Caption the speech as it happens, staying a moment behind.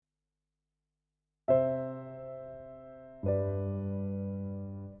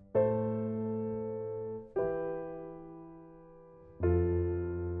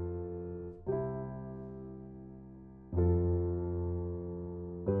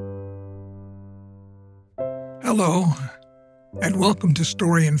Hello, and welcome to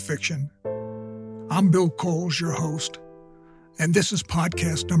Story and Fiction. I'm Bill Coles, your host, and this is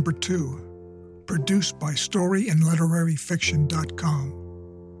podcast number 2, produced by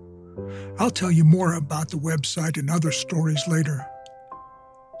StoryandLiteraryFiction.com. I'll tell you more about the website and other stories later.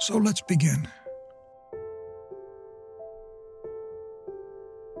 So let's begin.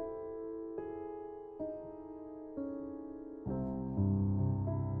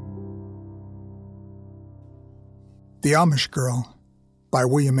 The Amish Girl by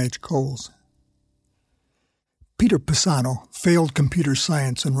William H. Coles. Peter Pisano failed computer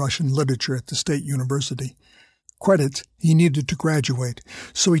science and Russian literature at the State University. Credits he needed to graduate,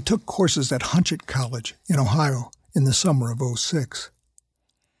 so he took courses at Hunchett College in Ohio in the summer of '06.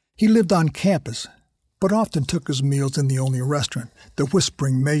 He lived on campus, but often took his meals in the only restaurant, the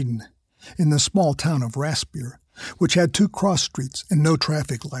Whispering Maiden, in the small town of Raspier, which had 2 cross streets and no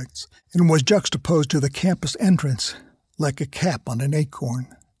traffic lights, and was juxtaposed to the campus entrance like a cap on an acorn.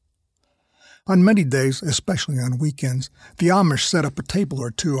 On many days, especially on weekends, the Amish set up a table or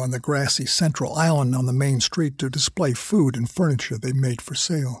 2 on the grassy central island on the main street to display food and furniture they made for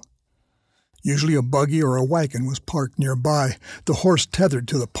sale. Usually a buggy or a wagon was parked nearby, the horse tethered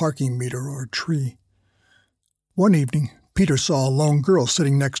to the parking meter or a tree. One evening, Peter saw a lone girl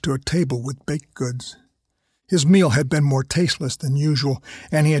sitting next to a table with baked goods. His meal had been more tasteless than usual,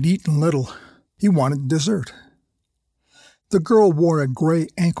 and he had eaten little. He wanted dessert. The girl wore a gray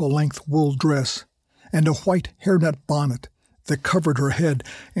ankle-length wool dress and a white hairnet bonnet that covered her head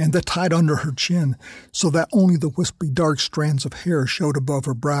and that tied under her chin so that only the wispy dark strands of hair showed above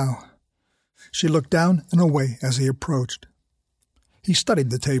her brow. She looked down and away as he approached. He studied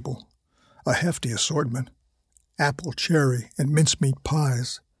the table, a hefty assortment: apple, cherry, and mincemeat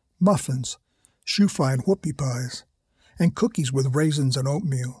pies, muffins, shoe-fine whoopie pies, and cookies with raisins and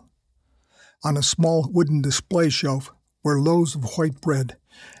oatmeal. On a small wooden display shelf were loaves of white bread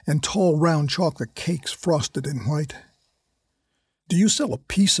and tall round chocolate cakes frosted in white. "Do you sell a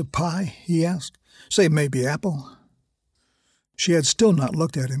piece of pie?" he asked. "Say maybe apple?" She had still not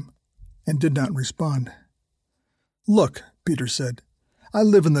looked at him and did not respond. "Look," Peter said, "I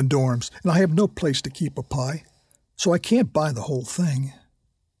live in the dorms and I have no place to keep a pie, so I can't buy the whole thing."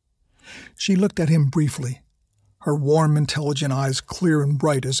 She looked at him briefly, her warm, intelligent eyes clear and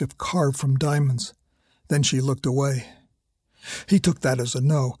bright as if carved from diamonds. Then she looked away. He took that as a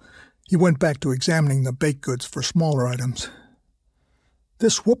no. He went back to examining the baked goods for smaller items.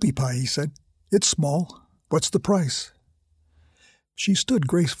 "This whoopie pie," he said. "It's small. What's the price?" She stood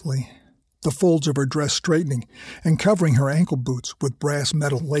gracefully, the folds of her dress straightening and covering her ankle boots with brass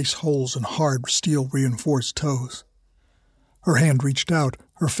metal lace holes and hard steel-reinforced toes. Her hand reached out,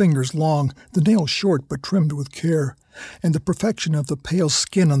 her fingers long, the nails short but trimmed with care, and the perfection of the pale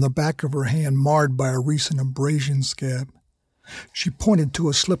skin on the back of her hand marred by a recent abrasion scab. She pointed to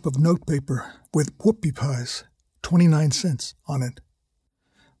a slip of notepaper with whoopie pies, 29 cents, on it.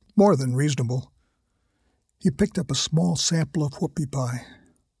 More than reasonable. He picked up a small sample of whoopie pie,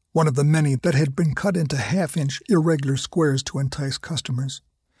 one of the many that had been cut into half-inch irregular squares to entice customers.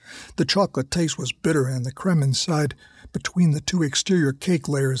 The chocolate taste was bitter, and the creme inside, between the 2 exterior cake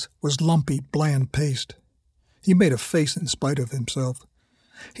layers, was lumpy, bland paste. He made a face in spite of himself.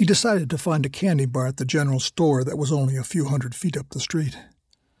 He decided to find a candy bar at the general store that was only a few hundred feet up the street.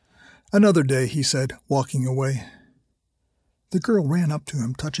 "Another day," he said, walking away. The girl ran up to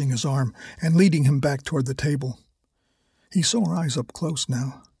him, touching his arm and leading him back toward the table. He saw her eyes up close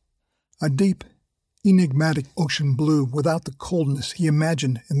now. A deep, enigmatic ocean blue without the coldness he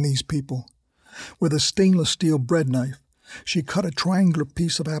imagined in these people. With a stainless steel bread knife, she cut a triangular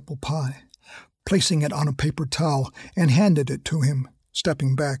piece of apple pie, placing it on a paper towel, and handed it to him,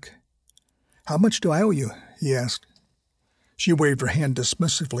 stepping back. "How much do I owe you?" he asked. She waved her hand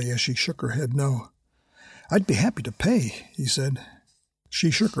dismissively as she shook her head no. "I'd be happy to pay," he said.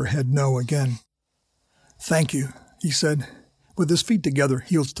 She shook her head no again. "Thank you," he said. With his feet together,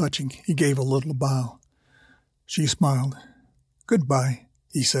 heels touching, he gave a little bow. She smiled. "Goodbye,"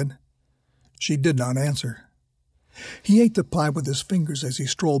 he said. She did not answer. He ate the pie with his fingers as he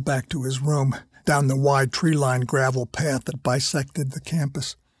strolled back to his room, down the wide tree-lined gravel path that bisected the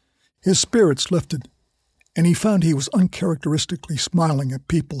campus. His spirits lifted, and he found he was uncharacteristically smiling at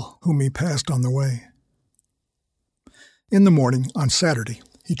people whom he passed on the way. In the morning, on Saturday,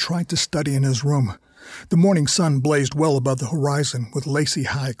 he tried to study in his room. The morning sun blazed well above the horizon with lacy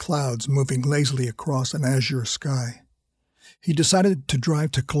high clouds moving lazily across an azure sky. He decided to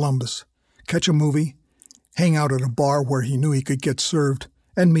drive to Columbus, catch a movie, hang out at a bar where he knew he could get served,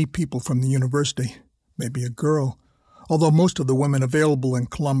 and meet people from the university, maybe a girl, although most of the women available in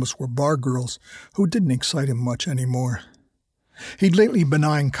Columbus were bar girls who didn't excite him much anymore. He'd lately been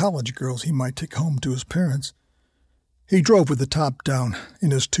eyeing college girls he might take home to his parents. He drove with the top down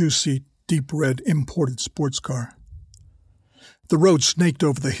in his two-seat, deep red imported sports car. The road snaked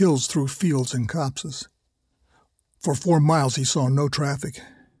over the hills through fields and copses. For 4 miles he saw no traffic.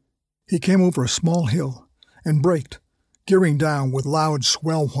 He came over a small hill and braked, gearing down with loud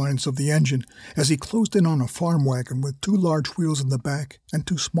swell whines of the engine as he closed in on a farm wagon with 2 large wheels in the back and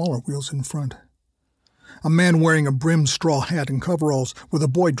 2 smaller wheels in front. A man wearing a brimmed straw hat and coveralls with a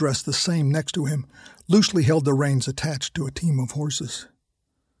boy dressed the same next to him loosely held the reins attached to a team of horses.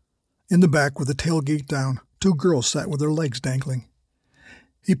 In the back, with the tailgate down, 2 girls sat with their legs dangling.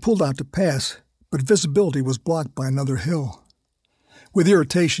 He pulled out to pass, but visibility was blocked by another hill. With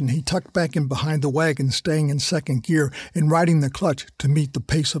irritation, he tucked back in behind the wagon, staying in second gear and riding the clutch to meet the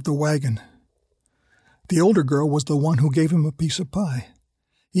pace of the wagon. The older girl was the one who gave him a piece of pie.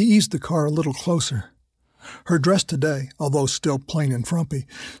 He eased the car a little closer. Her dress today, although still plain and frumpy,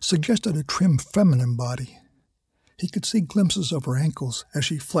 suggested a trim feminine body. He could see glimpses of her ankles as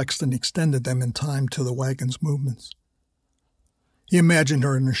she flexed and extended them in time to the wagon's movements. He imagined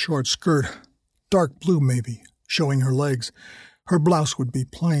her in a short skirt, dark blue maybe, showing her legs. Her blouse would be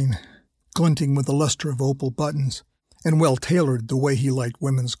plain, glinting with the luster of opal buttons, and well tailored the way he liked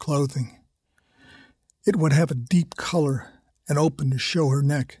women's clothing. It would have a deep color and open to show her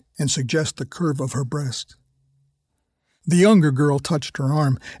neck and suggest the curve of her breast. The younger girl touched her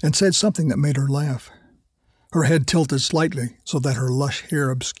arm and said something that made her laugh. Her head tilted slightly so that her lush hair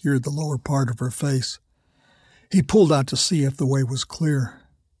obscured the lower part of her face. He pulled out to see if the way was clear.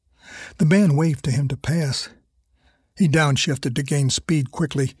 The man waved to him to pass. He downshifted to gain speed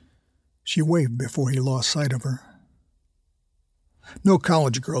quickly. She waved before he lost sight of her. No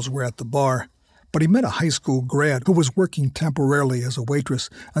college girls were at the bar, but he met a high school grad who was working temporarily as a waitress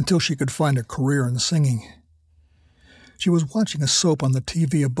until she could find a career in singing. She was watching a soap on the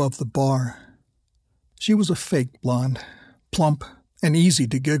TV above the bar. She was a fake blonde, plump and easy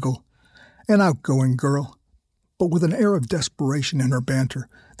to giggle, an outgoing girl, but with an air of desperation in her banter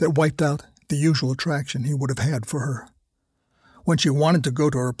that wiped out the usual attraction he would have had for her. When she wanted to go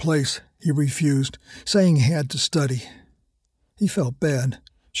to her place, he refused, saying he had to study. He felt bad.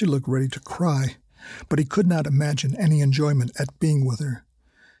 She looked ready to cry, but he could not imagine any enjoyment at being with her.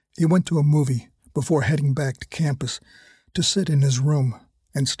 He went to a movie before heading back to campus to sit in his room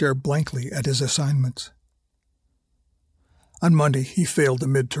and stare blankly at his assignments. On Monday, he failed the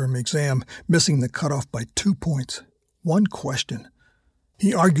midterm exam, missing the cutoff by 2 points. 1 question.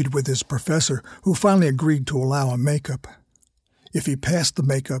 He argued with his professor, who finally agreed to allow a makeup. If he passed the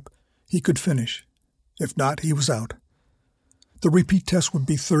makeup, he could finish. If not, he was out. The repeat test would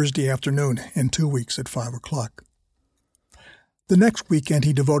be Thursday afternoon in 2 weeks at 5 o'clock. The next weekend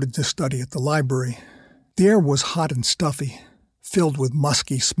he devoted to study at the library. The air was hot and stuffy, filled with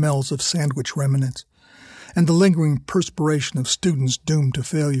musky smells of sandwich remnants, and the lingering perspiration of students doomed to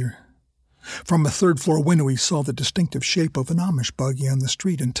failure. From a third-floor window he saw the distinctive shape of an Amish buggy on the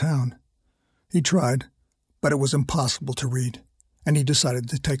street in town. He tried, but it was impossible to read, and he decided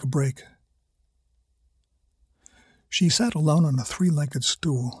to take a break. She sat alone on a 3-legged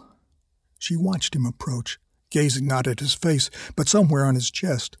stool. She watched him approach, gazing not at his face, but somewhere on his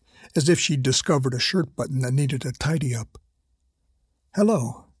chest, as if she'd discovered a shirt button that needed a tidy-up.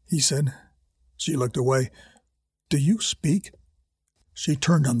 "Hello," he said. She looked away. "Do you speak?" She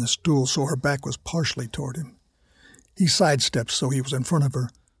turned on the stool so her back was partially toward him. He sidestepped so he was in front of her.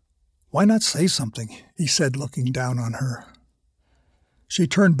 "Why not say something?" he said, looking down on her. She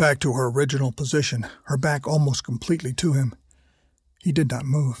turned back to her original position, her back almost completely to him. He did not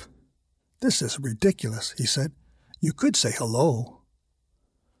move. "This is ridiculous," he said. "You could say hello."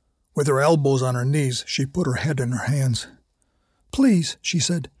 With her elbows on her knees, she put her head in her hands. "Please," she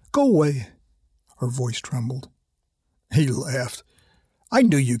said, "go away." Her voice trembled. He laughed. "I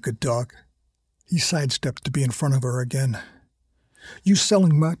knew you could talk." He sidestepped to be in front of her again. "You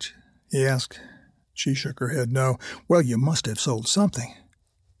selling much?" he asked. She shook her head no. "Well, you must have sold something."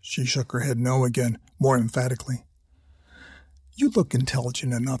 She shook her head no again, more emphatically. "You look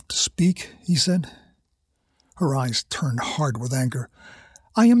intelligent enough to speak," he said. Her eyes turned hard with anger.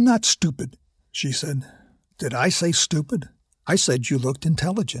 "I am not stupid," she said. "Did I say stupid? I said you looked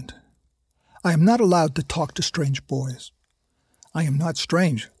intelligent. I am not allowed to talk to strange boys." "I am not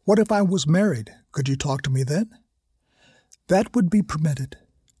strange. What if I was married? Could you talk to me then?" "That would be permitted."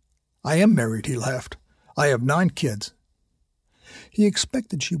 "I am married," he laughed. "I have 9 kids." He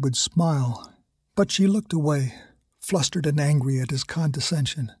expected she would smile, but she looked away, flustered and angry at his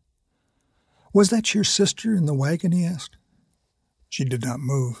condescension. Was that your sister in the wagon, he asked. She did not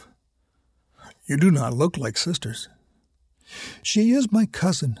move. You do not look like sisters. She is my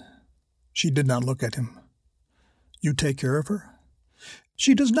cousin. She did not look at him. You take care of her?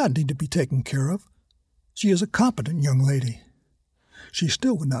 She does not need to be taken care of. She is a competent young lady. She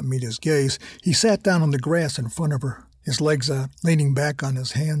still would not meet his gaze. He sat down on the grass in front of her, his legs out, leaning back on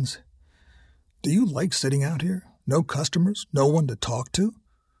his hands. Do you like sitting out here? No customers? No one to talk to?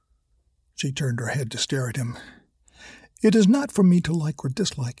 She turned her head to stare at him. It is not for me to like or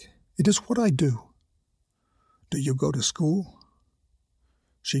dislike. It is what I do. Do you go to school?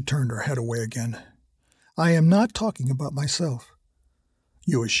 She turned her head away again. I am not talking about myself.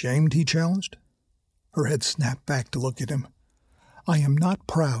 You ashamed? He challenged. Her head snapped back to look at him. I am not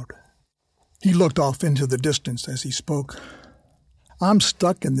proud. He looked off into the distance as he spoke. I'm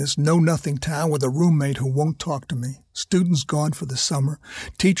stuck in this know-nothing town with a roommate who won't talk to me, students gone for the summer,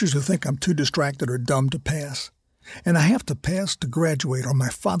 teachers who think I'm too distracted or dumb to pass. And I have to pass to graduate or my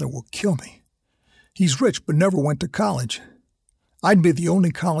father will kill me. He's rich but never went to college. I'd be the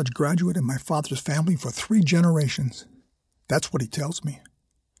only college graduate in my father's family for 3 generations. That's what he tells me.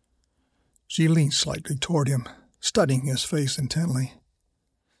 She leaned slightly toward him, studying his face intently.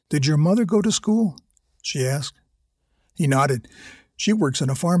 Did your mother go to school? She asked. He nodded. She works in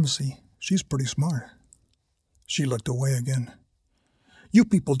a pharmacy. She's pretty smart. She looked away again. You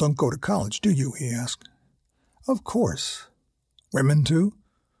people don't go to college, do you? He asked. Of course. Women, too?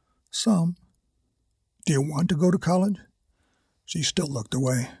 Some. Do you want to go to college? She still looked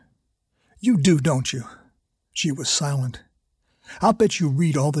away. You do, don't you? She was silent. I'll bet you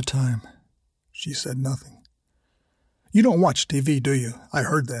read all the time. She said nothing. You don't watch TV, do you? I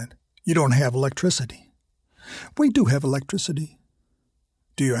heard that. You don't have electricity. We do have electricity.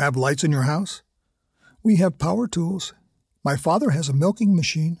 Do you have lights in your house? We have power tools. My father has a milking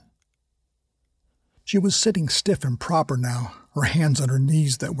machine. She was sitting stiff and proper now, her hands on her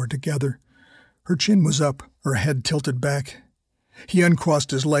knees that were together. Her chin was up, her head tilted back. He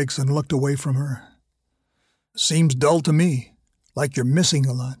uncrossed his legs and looked away from her. Seems dull to me, like you're missing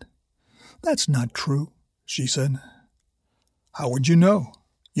a lot. That's not true, she said. How would you know?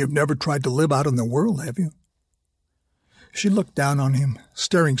 You've never tried to live out in the world, have you? She looked down on him,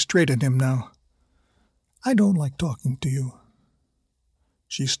 staring straight at him now. I don't like talking to you.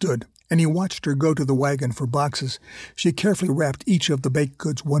 She stood, and he watched her go to the wagon for boxes. She carefully wrapped each of the baked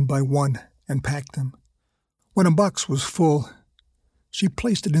goods one by one and packed them. When a box was full, she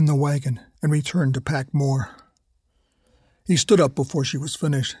placed it in the wagon and returned to pack more. He stood up before she was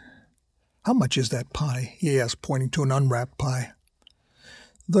finished. How much is that pie? He asked, pointing to an unwrapped pie.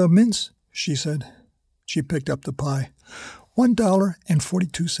 The mince, she said. She picked up the pie.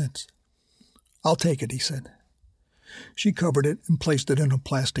 $1.42. I'll take it, he said. She covered it and placed it in a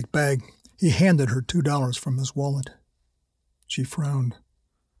plastic bag. He handed her $2 from his wallet. She frowned.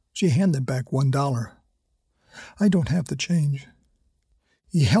 She handed back $1. I don't have the change.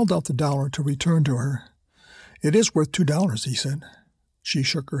 He held out the dollar to return to her. It is worth $2, he said. She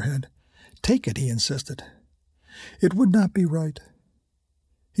shook her head. Take it, he insisted. It would not be right.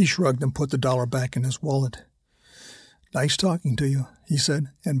 He shrugged and put the dollar back in his wallet. Nice talking to you, he said,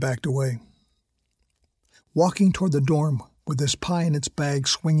 and backed away. Walking toward the dorm, with his pie in its bag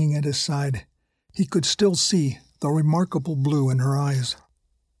swinging at his side, he could still see the remarkable blue in her eyes,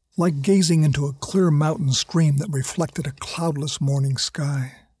 like gazing into a clear mountain stream that reflected a cloudless morning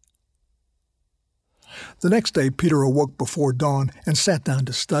sky. The next day, Peter awoke before dawn and sat down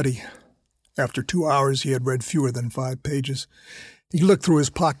to study. After 2 hours, he had read fewer than 5 pages. He looked through his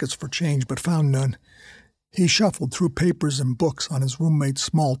pockets for change, but found none. He shuffled through papers and books on his roommate's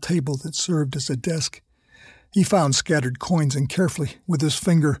small table that served as a desk. He found scattered coins and carefully, with his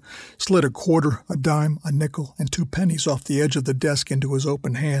finger, slid a quarter, a dime, a nickel, and 2 pennies off the edge of the desk into his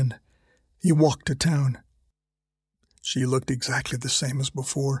open hand. He walked to town. She looked exactly the same as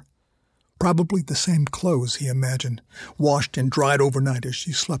before. Probably the same clothes, he imagined, washed and dried overnight as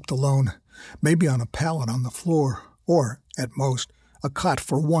she slept alone, maybe on a pallet on the floor, or, at most, a cot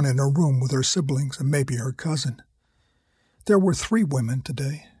for one in her room with her siblings and maybe her cousin. There were 3 women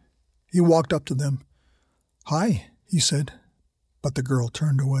today. He walked up to them. Hi, he said, but the girl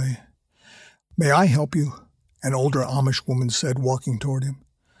turned away. May I help you? An older Amish woman said, walking toward him.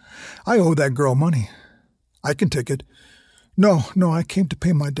 I owe that girl money. I can take it. No, I came to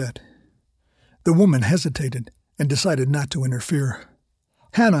pay my debt. The woman hesitated and decided not to interfere.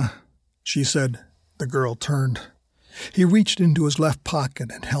 Hannah, she said. The girl turned. He reached into his left pocket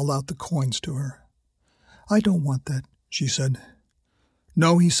and held out the coins to her. I don't want that, she said.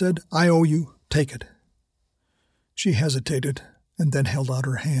 No, he said, I owe you. Take it. She hesitated and then held out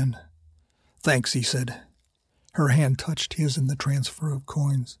her hand. "Thanks," he said. Her hand touched his in the transfer of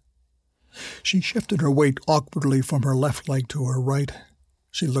coins. She shifted her weight awkwardly from her left leg to her right.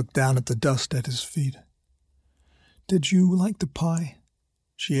 She looked down at the dust at his feet. "Did you like the pie?"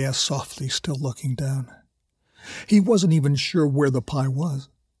 she asked softly, still looking down. He wasn't even sure where the pie was.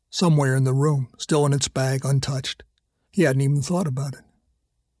 Somewhere in the room, still in its bag, untouched. He hadn't even thought about it.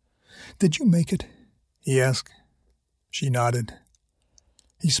 "Did you make it?" he asked. She nodded.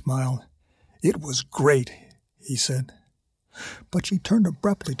 He smiled. "It was great," he said. But she turned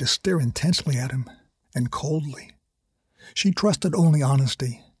abruptly to stare intensely at him, and coldly. She trusted only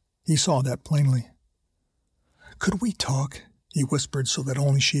honesty. He saw that plainly. "Could we talk?" he whispered so that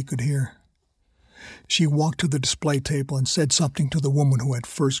only she could hear. She walked to the display table and said something to the woman who had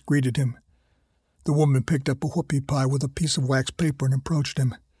first greeted him. The woman picked up a whoopie pie with a piece of wax paper and approached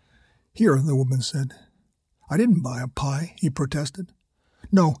him. "Here," the woman said. "I didn't buy a pie," he protested.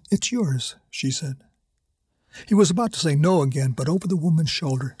 "No, it's yours," she said. He was about to say no again, but over the woman's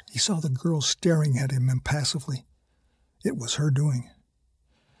shoulder he saw the girl staring at him impassively. It was her doing.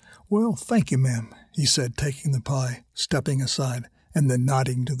 "Well, thank you, ma'am," he said, taking the pie, stepping aside, and then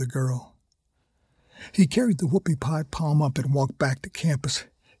nodding to the girl. He carried the whoopie pie palm up and walked back to campus.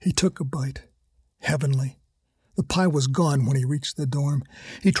 He took a bite. Heavenly. The pie was gone when he reached the dorm.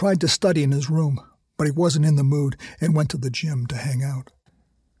 He tried to study in his room, but he wasn't in the mood and went to the gym to hang out.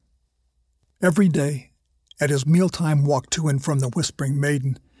 Every day, at his mealtime walk to and from the Whispering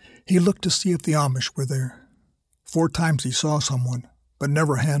Maiden, he looked to see if the Amish were there. 4 times he saw someone, but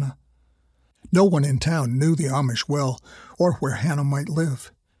never Hannah. No one in town knew the Amish well or where Hannah might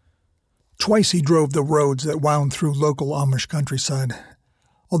live. Twice he drove the roads that wound through local Amish countryside.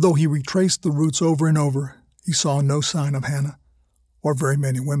 Although he retraced the routes over and over, he saw no sign of Hannah, or very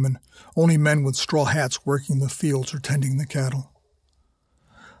many women, only men with straw hats working the fields or tending the cattle.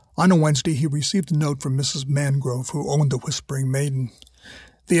 On a Wednesday, he received a note from Mrs. Mangrove, who owned the Whispering Maiden.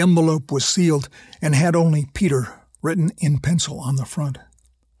 The envelope was sealed and had only Peter written in pencil on the front.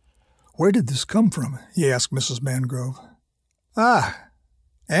 "Where did this come from?" he asked Mrs. Mangrove. "Ah,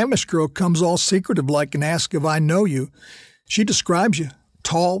 Amish girl comes all secretive-like and asks if I know you. She describes you.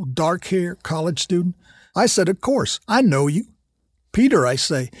 Tall, dark hair, college student. I said, of course, I know you. Peter, I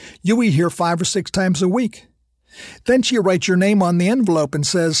say, you eat here 5 or 6 times a week. Then she writes your name on the envelope and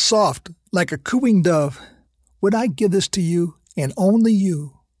says, soft, like a cooing dove, would I give this to you and only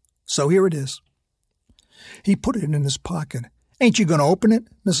you? So here it is." He put it in his pocket. "Ain't you going to open it?"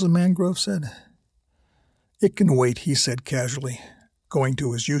 Mrs. Mangrove said. "It can wait," he said casually, going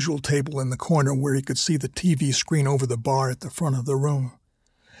to his usual table in the corner where he could see the TV screen over the bar at the front of the room.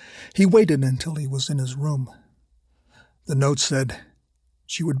 He waited until he was in his room. The note said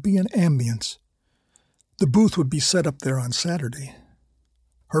she would be in ambience. The booth would be set up there on Saturday.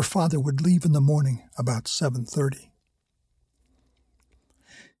 Her father would leave in the morning about 7:30.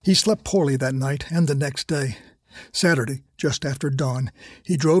 He slept poorly that night and the next day. Saturday, just after dawn,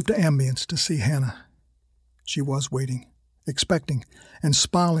 he drove to Ambience to see Hannah. She was waiting, expecting, and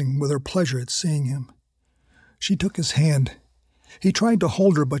smiling with her pleasure at seeing him. She took his hand. He tried to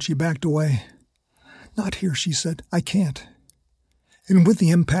hold her, but she backed away. "Not here," she said. "I can't." And with the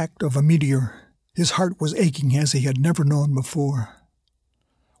impact of a meteor, his heart was aching as he had never known before.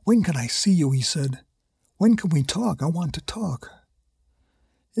 "When can I see you?" he said. "When can we talk? I want to talk."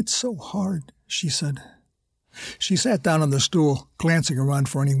 "It's so hard," she said. She sat down on the stool, glancing around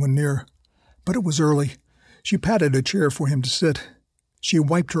for anyone near. But it was early. She patted a chair for him to sit. She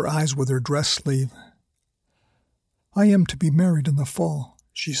wiped her eyes with her dress sleeve. "I am to be married in the fall,"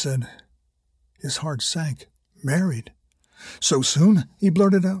 she said. His heart sank. "Married? So soon?" he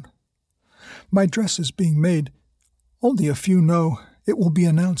blurted out. "My dress is being made. Only a few know. It will be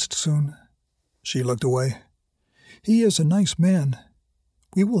announced soon." She looked away. "He is a nice man.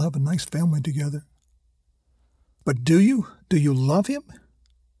 We will have a nice family together." "But do you? Do you love him?"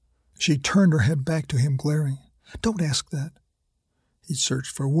 She turned her head back to him, glaring. "Don't ask that." He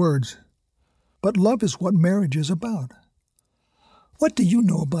searched for words. "But love is what marriage is about." "What do you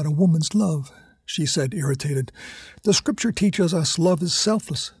know about a woman's love?" she said, irritated. "The scripture teaches us love is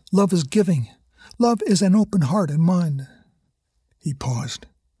selfless. Love is giving. Love is an open heart and mind." He paused.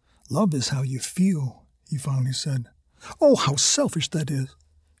 "Love is how you feel," he finally said. "Oh, how selfish that is."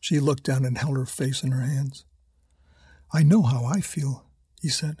 She looked down and held her face in her hands. "I know how I feel," he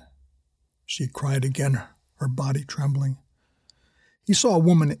said. She cried again, her body trembling. He saw a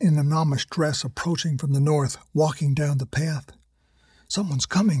woman in an Amish dress approaching from the north, walking down the path. "Someone's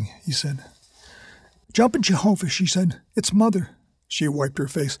coming," he said. "Jump in Jehovah," she said. "It's Mother." She wiped her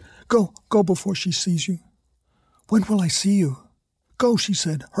face. Go before she sees you." "When will I see you?" "Go," she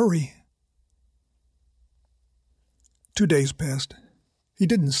said. "Hurry." 2 days passed. He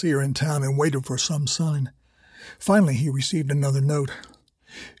didn't see her in town and waited for some sign. Finally, he received another note.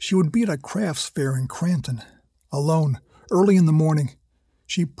 She would be at a crafts fair in Cranton, alone, early in the morning.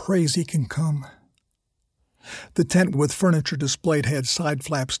 She prays he can come. The tent with furniture displayed had side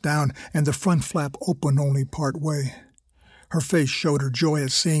flaps down and the front flap open only part way. Her face showed her joy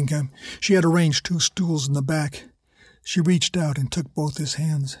at seeing him. She had arranged 2 stools in the back. She reached out and took both his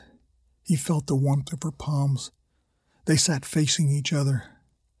hands. He felt the warmth of her palms. They sat facing each other.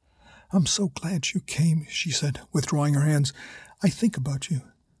 "I'm so glad you came," she said, withdrawing her hands. "I think about you."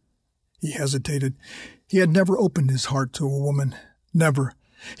 He hesitated. He had never opened his heart to a woman. Never.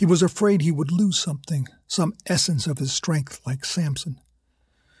 He was afraid he would lose something, some essence of his strength like Samson.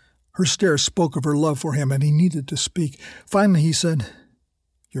 Her stare spoke of her love for him, and he needed to speak. Finally he said,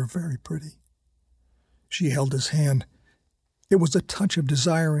 "You're very pretty." She held his hand. It was a touch of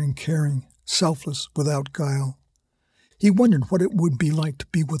desire and caring, selfless, without guile. He wondered what it would be like to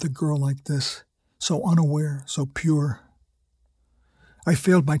be with a girl like this, so unaware, so pure. "I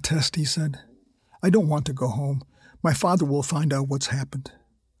failed my test," he said. "I don't want to go home. My father will find out what's happened."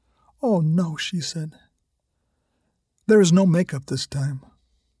 "Oh, no," she said. "There is no makeup this time."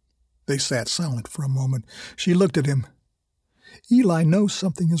 They sat silent for a moment. She looked at him. "Eli knows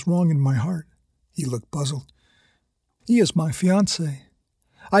something is wrong in my heart." He looked puzzled. "He is my fiancé.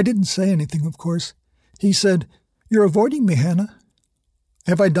 I didn't say anything, of course. He said, 'You're avoiding me, Hannah.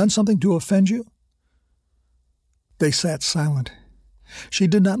 Have I done something to offend you?'" They sat silent. She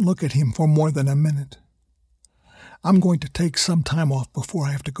did not look at him for more than a minute. "I'm going to take some time off before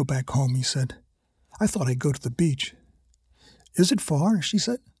I have to go back home," he said. "I thought I'd go to the beach." "Is it far?" she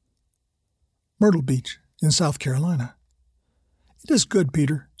said. "Myrtle Beach, in South Carolina." "It is good,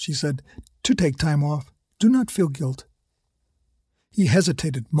 Peter," she said, "to take time off. Do not feel guilt." He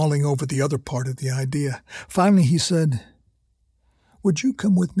hesitated, mulling over the other part of the idea. Finally he said, "Would you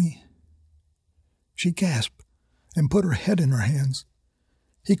come with me?" She gasped and put her head in her hands.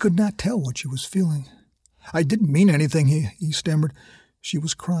 He could not tell what she was feeling. "I didn't mean anything," he stammered. She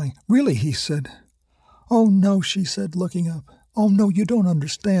was crying. "Really," he said. "Oh, no," she said, looking up. "Oh, no, you don't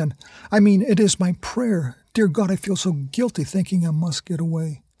understand. I mean, it is my prayer. Dear God, I feel so guilty thinking I must get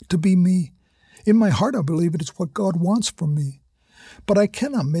away, to be me. In my heart, I believe it is what God wants from me. But I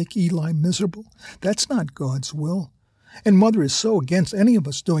cannot make Eli miserable. That's not God's will. And Mother is so against any of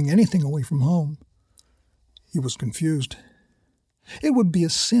us doing anything away from home." He was confused. "It would be a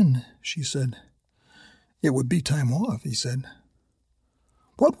sin," she said. "It would be time off," he said.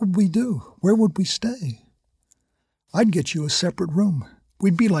 "What would we do? Where would we stay?" "I'd get you a separate room.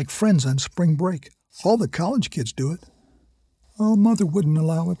 We'd be like friends on spring break. All the college kids do it." "Oh, Mother wouldn't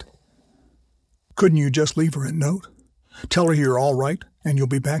allow it." "Couldn't you just leave her a note? Tell her you're all right and you'll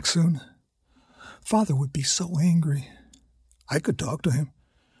be back soon?" "Father would be so angry." "I could talk to him."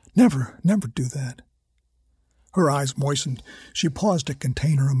 "Never do that." Her eyes moistened. She paused to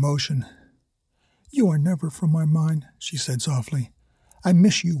contain her emotion. "You are never from my mind," she said softly. "I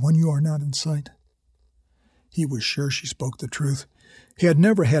miss you when you are not in sight." He was sure she spoke the truth. He had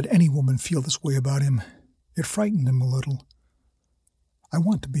never had any woman feel this way about him. It frightened him a little. "I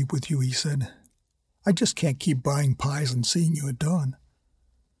want to be with you," he said. "I just can't keep buying pies and seeing you at dawn."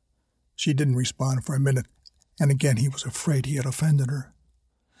 She didn't respond for a minute, and again he was afraid he had offended her.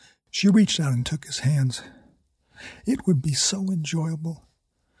 She reached out and took his hands. "It would be so enjoyable.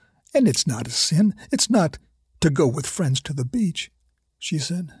 And it's not a sin. It's not to go with friends to the beach," she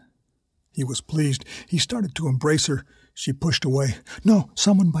said. He was pleased. He started to embrace her. She pushed away. "No,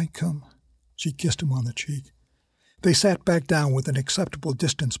 someone might come." She kissed him on the cheek. They sat back down with an acceptable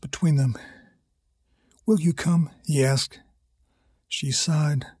distance between them. "Will you come?" he asked. She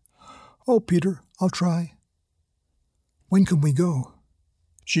sighed. "Oh, Peter, I'll try." "When can we go?"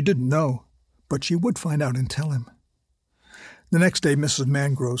 She didn't know, but she would find out and tell him. The next day, Mrs.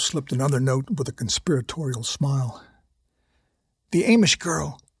 Mangrove slipped another note with a conspiratorial smile. "The Amish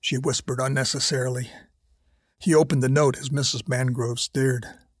girl," she whispered unnecessarily. He opened the note as Mrs. Mangrove stared.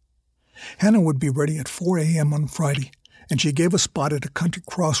 Hannah would be ready at 4 a.m. on Friday, and she gave a spot at a country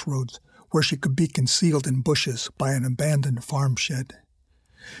crossroads where she could be concealed in bushes by an abandoned farm shed.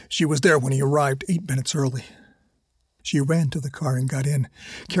 She was there when he arrived 8 minutes early. She ran to the car and got in,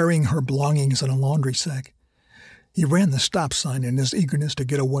 carrying her belongings in a laundry sack. He ran the stop sign in his eagerness to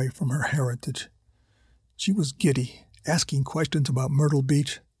get away from her heritage. She was giddy, asking questions about Myrtle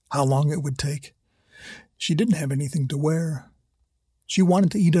Beach, how long it would take. She didn't have anything to wear. She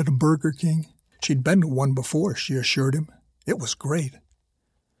wanted to eat at a Burger King. She'd been to one before, she assured him. It was great.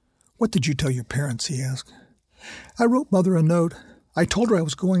 "What did you tell your parents?" he asked. "I wrote Mother a note. I told her I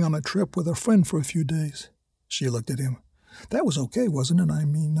was going on a trip with a friend for a few days." She looked at him. That was okay, wasn't it? I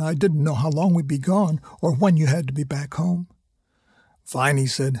mean, I didn't know how long we'd be gone or when you had to be back home. Fine, he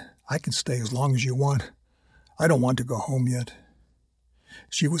said. I can stay as long as you want. I don't want to go home yet.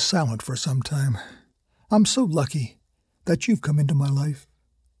 She was silent for some time. I'm so lucky that you've come into my life.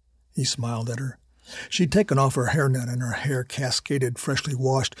 He smiled at her. She'd taken off her hairnet and her hair cascaded, freshly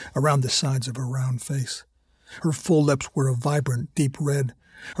washed, around the sides of her round face. Her full lips were a vibrant, deep red.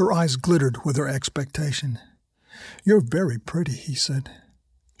 Her eyes glittered with her expectation. You're very pretty, he said.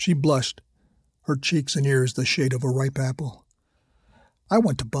 She blushed, her cheeks and ears the shade of a ripe apple. I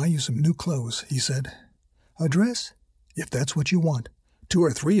want to buy you some new clothes, he said. A dress? If that's what you want. 2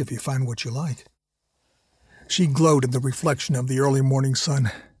 or 3 if you find what you like. She glowed in the reflection of the early morning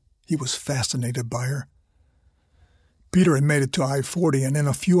sun. He was fascinated by her. Peter had made it to I-40, and in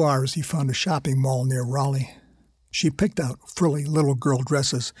a few hours he found a shopping mall near Raleigh. She picked out frilly little girl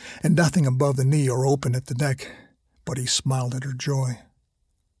dresses, and nothing above the knee or open at the neck, but he smiled at her joy.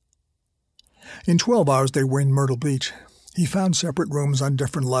 In 12 hours they were in Myrtle Beach. He found separate rooms on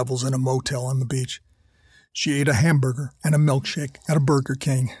different levels in a motel on the beach. She ate a hamburger and a milkshake at a Burger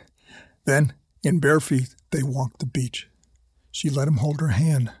King. Then, in bare feet, they walked the beach. She let him hold her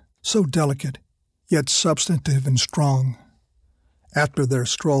hand, so delicate, yet substantive and strong. After their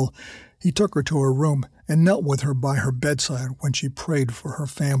stroll, he took her to her room and knelt with her by her bedside when she prayed for her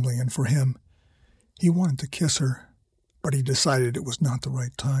family and for him. He wanted to kiss her, but he decided it was not the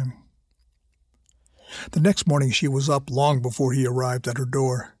right time. The next morning she was up long before he arrived at her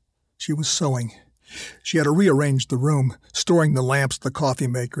door. She was sewing. She had rearranged the room, storing the lamps, the coffee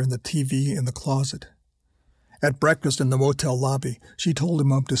maker, and the TV in the closet. At breakfast in the motel lobby, she told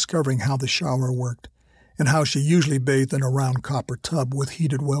him of discovering how the shower worked, and how she usually bathed in a round copper tub with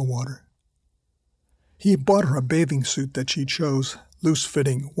heated well water. He had bought her a bathing suit that she chose,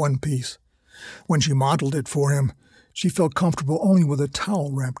 loose-fitting, one piece. When she modeled it for him, she felt comfortable only with a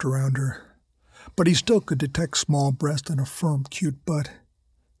towel wrapped around her. But he still could detect small breast and a firm, cute butt.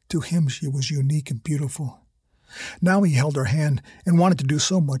 To him she was unique and beautiful. Now he held her hand and wanted to do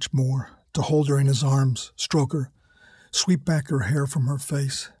so much more, to hold her in his arms, stroke her, sweep back her hair from her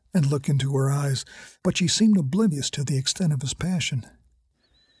face, and look into her eyes, but she seemed oblivious to the extent of his passion.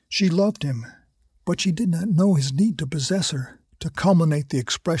 She loved him, but she did not know his need to possess her, to culminate the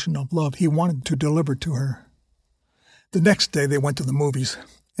expression of love he wanted to deliver to her. The next day they went to the movies,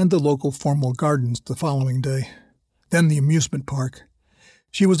 and the local formal gardens the following day, then the amusement park.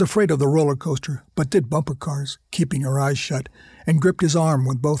 She was afraid of the roller coaster, but did bumper cars, keeping her eyes shut, and gripped his arm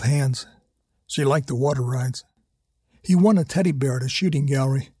with both hands. She liked the water rides. He won a teddy bear at a shooting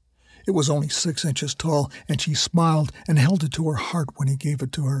gallery. It was only 6 inches tall, and she smiled and held it to her heart when he gave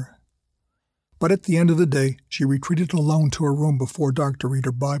it to her. But at the end of the day, she retreated alone to her room before dark to read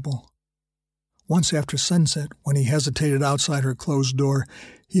her Bible. Once after sunset, when he hesitated outside her closed door,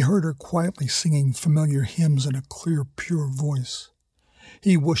 he heard her quietly singing familiar hymns in a clear, pure voice.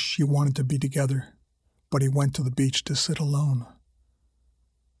 He wished she wanted to be together, but he went to the beach to sit alone.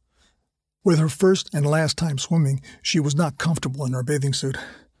 With her first and last time swimming, she was not comfortable in her bathing suit.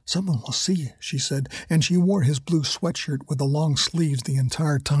 Someone will see, she said, and she wore his blue sweatshirt with the long sleeves the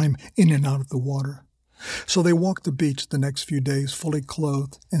entire time in and out of the water. So they walked the beach the next few days fully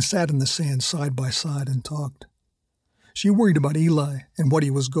clothed and sat in the sand side by side and talked. She worried about Eli and what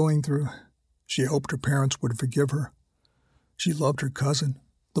he was going through. She hoped her parents would forgive her. She loved her cousin,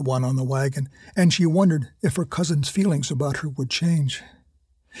 the one on the wagon, and she wondered if her cousin's feelings about her would change.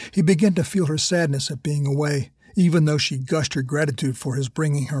 He began to feel her sadness at being away, even though she gushed her gratitude for his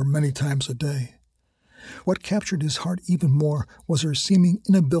bringing her many times a day. What captured his heart even more was her seeming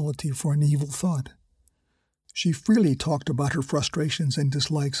inability for an evil thought. She freely talked about her frustrations and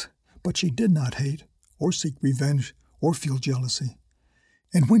dislikes, but she did not hate, or seek revenge, or feel jealousy.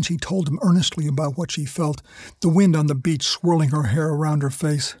 And when she told him earnestly about what she felt, the wind on the beach swirling her hair around her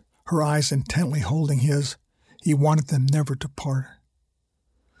face, her eyes intently holding his, he wanted them never to part.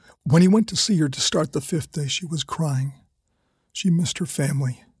 When he went to see her to start the 5th day, she was crying. She missed her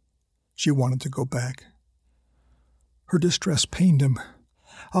family. She wanted to go back. Her distress pained him.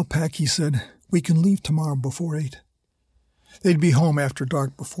 I'll pack, he said. We can leave tomorrow before 8. They'd be home after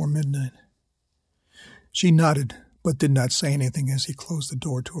dark before midnight. She nodded, but did not say anything as he closed the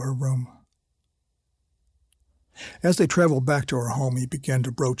door to her room. As they traveled back to her home, he began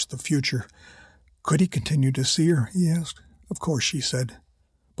to broach the future. Could he continue to see her, he asked. Of course, she said,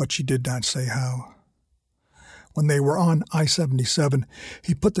 but she did not say how. When they were on I-77,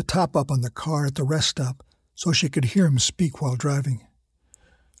 he put the top up on the car at the rest stop so she could hear him speak while driving.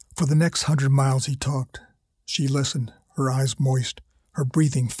 For the next 100 miles he talked. She listened, her eyes moist, her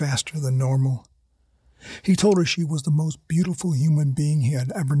breathing faster than normal. He told her she was the most beautiful human being he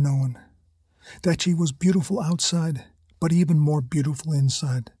had ever known, that she was beautiful outside, but even more beautiful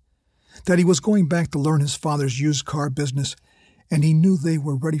inside, that he was going back to learn his father's used car business, and he knew they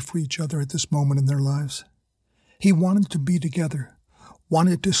were ready for each other at this moment in their lives. He wanted to be together,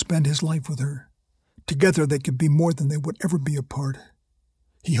 wanted to spend his life with her. Together they could be more than they would ever be apart.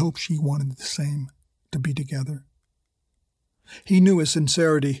 He hoped she wanted the same, to be together. He knew his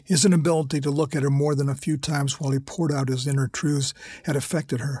sincerity, his inability to look at her more than a few times while he poured out his inner truths, had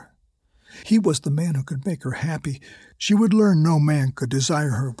affected her. He was the man who could make her happy. She would learn no man could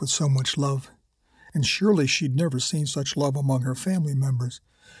desire her with so much love. And surely she'd never seen such love among her family members.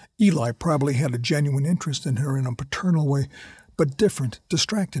 Eli probably had a genuine interest in her in a paternal way, but different,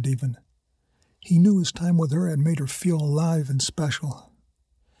 distracted even. He knew his time with her had made her feel alive and special.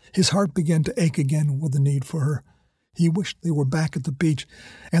 His heart began to ache again with the need for her. He wished they were back at the beach,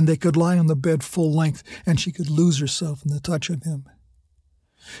 and they could lie on the bed full length, and she could lose herself in the touch of him.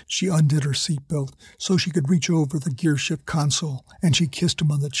 She undid her seatbelt so she could reach over the gearshift console, and she kissed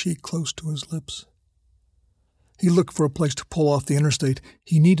him on the cheek close to his lips. He looked for a place to pull off the interstate.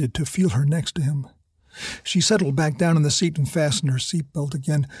 He needed to feel her next to him. She settled back down in the seat and fastened her seatbelt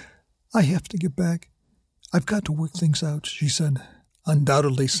again. "I have to get back. I've got to work things out," she said,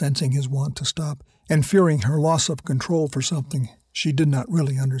 undoubtedly sensing his want to stop, and fearing her loss of control for something she did not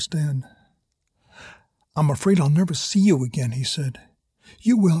really understand. "I'm afraid I'll never see you again," he said.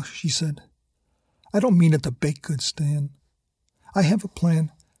 "You will," she said. "I don't mean at the baked goods stand. I have a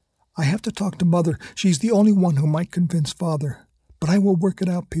plan. I have to talk to Mother. She's the only one who might convince Father. But I will work it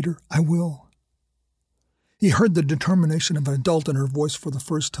out, Peter. I will." He heard the determination of an adult in her voice for the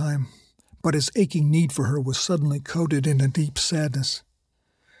first time, but his aching need for her was suddenly coated in a deep sadness.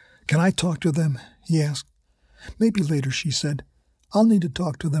 "Can I talk to them?" he asked. "Maybe later," she said. "I'll need to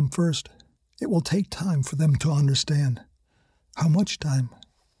talk to them first. It will take time for them to understand." "How much time?"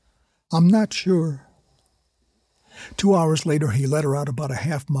 "I'm not sure." 2 hours later, he let her out about a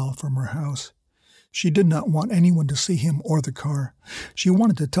half-mile from her house. She did not want anyone to see him or the car. She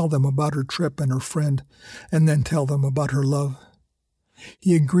wanted to tell them about her trip and her friend, and then tell them about her love.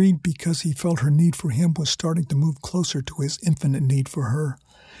 He agreed because he felt her need for him was starting to move closer to his infinite need for her,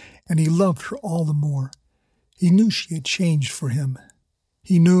 and he loved her all the more. He knew she had changed for him.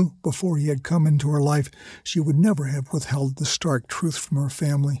 He knew, before he had come into her life, she would never have withheld the stark truth from her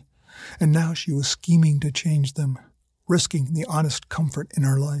family, and now she was scheming to change them, risking the honest comfort in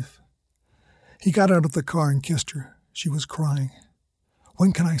her life. He got out of the car and kissed her. She was crying.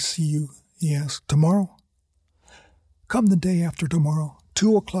 "When can I see you?" he asked. "Tomorrow?" "Come the day after tomorrow,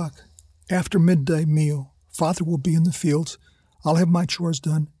 2 o'clock, after midday meal. Father will be in the fields. I'll have my chores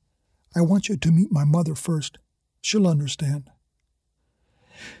done. I want you to meet my mother first. She'll understand."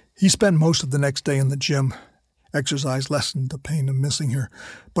 He spent most of the next day in the gym. Exercise lessened the pain of missing her,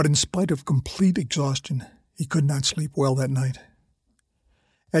 but in spite of complete exhaustion, he could not sleep well that night.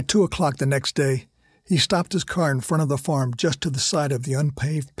 At 2 o'clock the next day, he stopped his car in front of the farm just to the side of the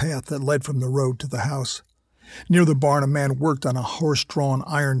unpaved path that led from the road to the house. Near the barn, a man worked on a horse-drawn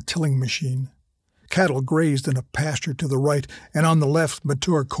iron tilling machine. Cattle grazed in a pasture to the right, and on the left,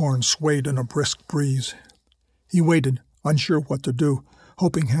 mature corn swayed in a brisk breeze. He waited, unsure what to do,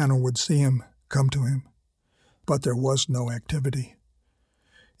 hoping Hannah would see him, come to him. But there was no activity.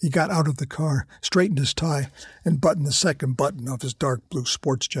 He got out of the car, straightened his tie, and buttoned the second button of his dark blue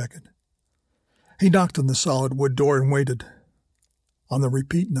sports jacket. He knocked on the solid wood door and waited. On the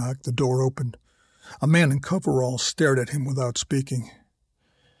repeat knock, the door opened. A man in coveralls stared at him without speaking.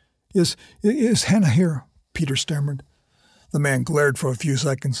 Is Hannah here?" Peter stammered. The man glared for a few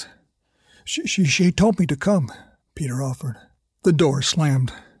seconds. She told me to come," Peter offered. The door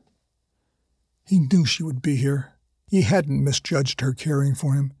slammed. He knew she would be here. He hadn't misjudged her caring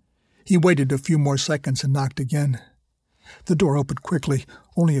for him. He waited a few more seconds and knocked again. The door opened quickly,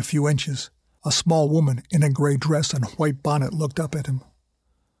 only a few inches. A small woman in a gray dress and white bonnet looked up at him.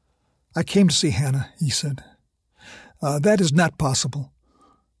 "I came to see Hannah," he said. That is not possible."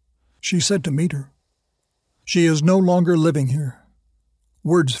 She said to meet her. "She is no longer living here."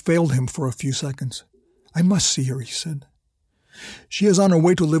 Words failed him for a few seconds. "I must see her," he said. "She is on her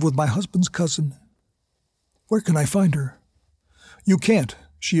way to live with my husband's cousin." "Where can I find her?" "You can't.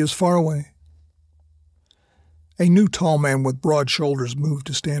 She is far away." A new tall man with broad shoulders moved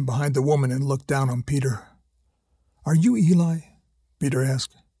to stand behind the woman and look down on Peter. "Are you Eli?" Peter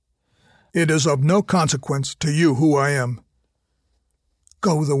asked. "It is of no consequence to you who I am."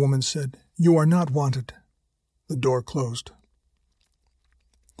 "Go," the woman said. "You are not wanted." The door closed.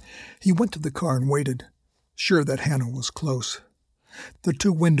 He went to the car and waited, sure that Hannah was close. The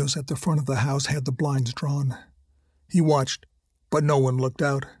 2 windows at the front of the house had the blinds drawn. He watched, but no one looked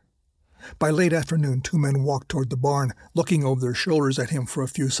out. By late afternoon, 2 men walked toward the barn, looking over their shoulders at him for a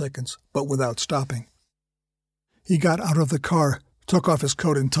few seconds, but without stopping. He got out of the car, took off his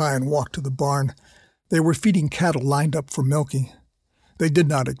coat and tie, and walked to the barn. They were feeding cattle lined up for milking. They did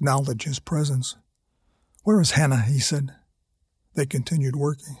not acknowledge his presence. "Where is Hannah?" he said. They continued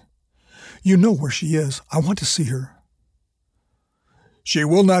working. "You know where she is. I want to see her." "She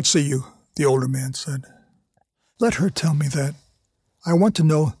will not see you," the older man said. "Let her tell me that. I want to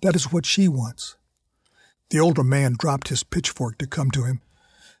know that is what she wants." The older man dropped his pitchfork to come to him.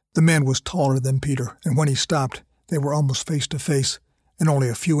 The man was taller than Peter, and when he stopped, they were almost face to face, and only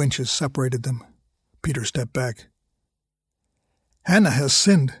a few inches separated them. Peter stepped back. "Hannah has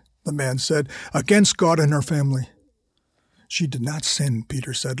sinned," the man said, "against God and her family." "She did not sin,"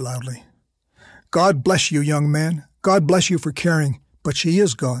 Peter said loudly. "God bless you, young man. God bless you for caring, but she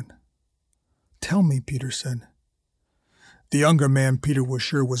is gone." "Tell me," Peter said. The younger man, Peter was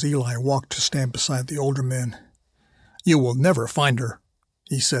sure was Eli, walked to stand beside the older man. "You will never find her,"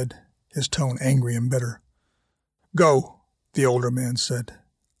 he said, his tone angry and bitter. "Go," the older man said.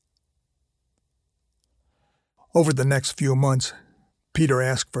 Over the next few months, Peter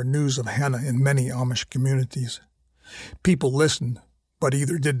asked for news of Hannah in many Amish communities. People listened, but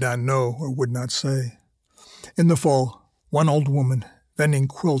either did not know or would not say. In the fall, one old woman, vending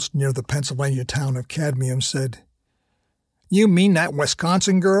quilts near the Pennsylvania town of Cadmium, said, "You mean that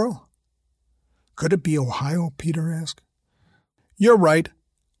Wisconsin girl?" "Could it be Ohio?" Peter asked. "You're right.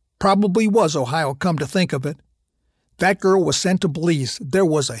 Probably was Ohio, come to think of it. That girl was sent to Belize. There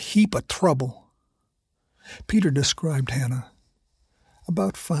was a heap of trouble." Peter described Hannah.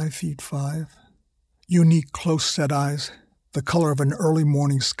 About 5'5", unique close-set eyes, the color of an early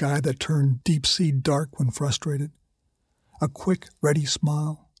morning sky that turned deep-sea dark when frustrated, a quick, ready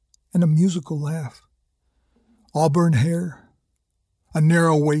smile, and a musical laugh. Auburn hair, a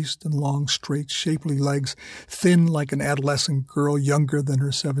narrow waist and long, straight, shapely legs, thin like an adolescent girl younger than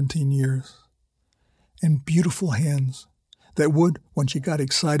her 17 years, and beautiful hands that would, when she got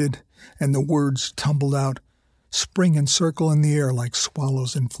excited and the words tumbled out, spring and circle in the air like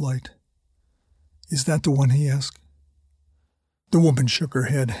swallows in flight. "Is that the one?" he asked. The woman shook her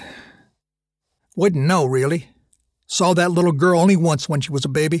head. "Wouldn't know, really. Saw that little girl only once when she was a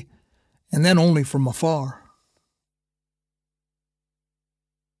baby, and then only from afar."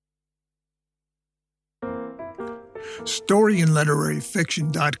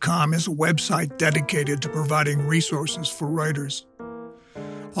 StoryandLiteraryFiction.com is a website dedicated to providing resources for writers.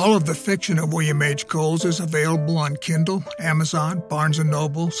 All of the fiction of William H. Coles is available on Kindle, Amazon, Barnes &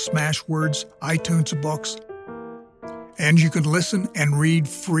 Noble, Smashwords, iTunes Books. And you can listen and read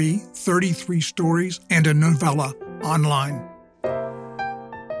free 33 stories and a novella online.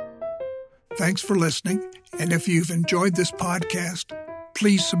 Thanks for listening, and if you've enjoyed this podcast,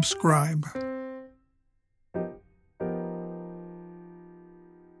 please subscribe.